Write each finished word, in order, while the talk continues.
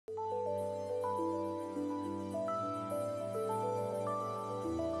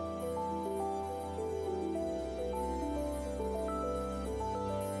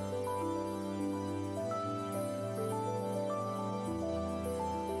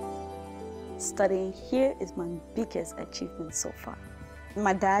studying here is my biggest achievement so far.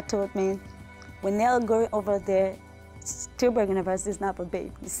 My dad told me, Whinell, going over there, Tilburg University is not for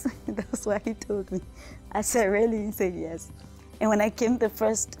babies. That's what he told me. I said, really? He said, yes. And when I came the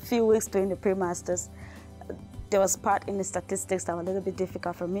first few weeks during the pre-masters, there was part in the statistics that were a little bit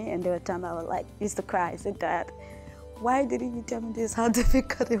difficult for me, and there were times I was used to cry. I said, Dad, why didn't you tell me this, how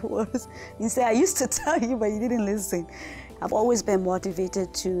difficult it was? He said, I used to tell you, but you didn't listen. I've always been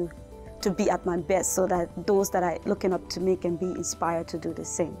motivated to be at my best so that those that are looking up to me can be inspired to do the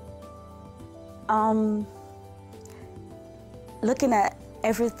same. Looking at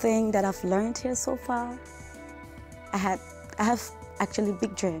everything that I've learned here so far, I have actually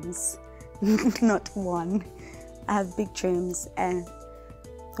big dreams, not one. I have big dreams, and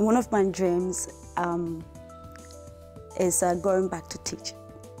one of my dreams is going back to teaching.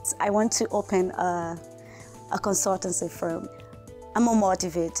 I want to open a consultancy firm. I'm a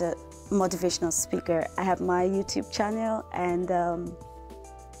motivational speaker. I have my YouTube channel, and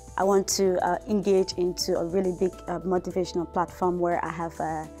I want to engage into a really big motivational platform where I have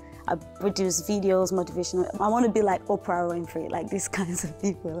I produce videos, motivational. I want to be like Oprah Winfrey, like these kinds of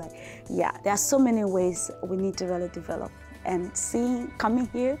people. Yeah, there are so many ways we need to really develop. And coming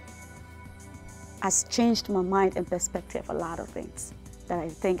here has changed my mind and perspective a lot of things that I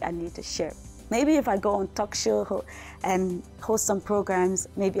think I need to share. Maybe if I go on talk show and host some programs,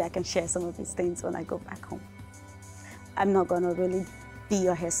 maybe I can share some of these things when I go back home. I'm not going to really be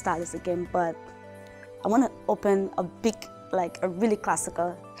your hairstylist again, but I want to open a big, a really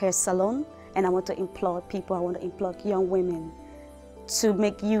classical hair salon, and I want to implore people, I want to implore young women to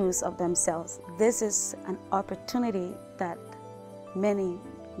make use of themselves. This is an opportunity that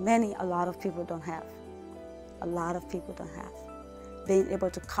a lot of people don't have. A lot of people don't have. Being able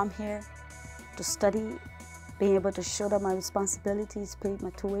to come here to study, being able to shoulder my responsibilities, pay my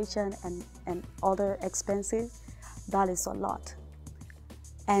tuition and other expenses, that is a lot.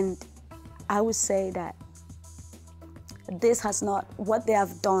 And I would say that what they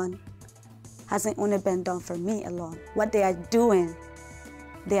have done hasn't only been done for me alone. What they are doing,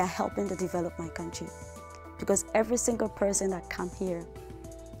 they are helping to develop my country. Because every single person that comes here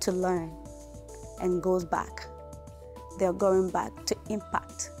to learn and goes back, they're going back to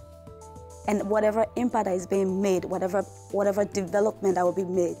impact. And whatever impact that is being made, whatever development that will be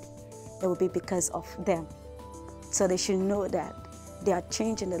made, it will be because of them. So they should know that they are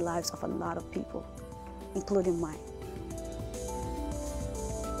changing the lives of a lot of people, including mine.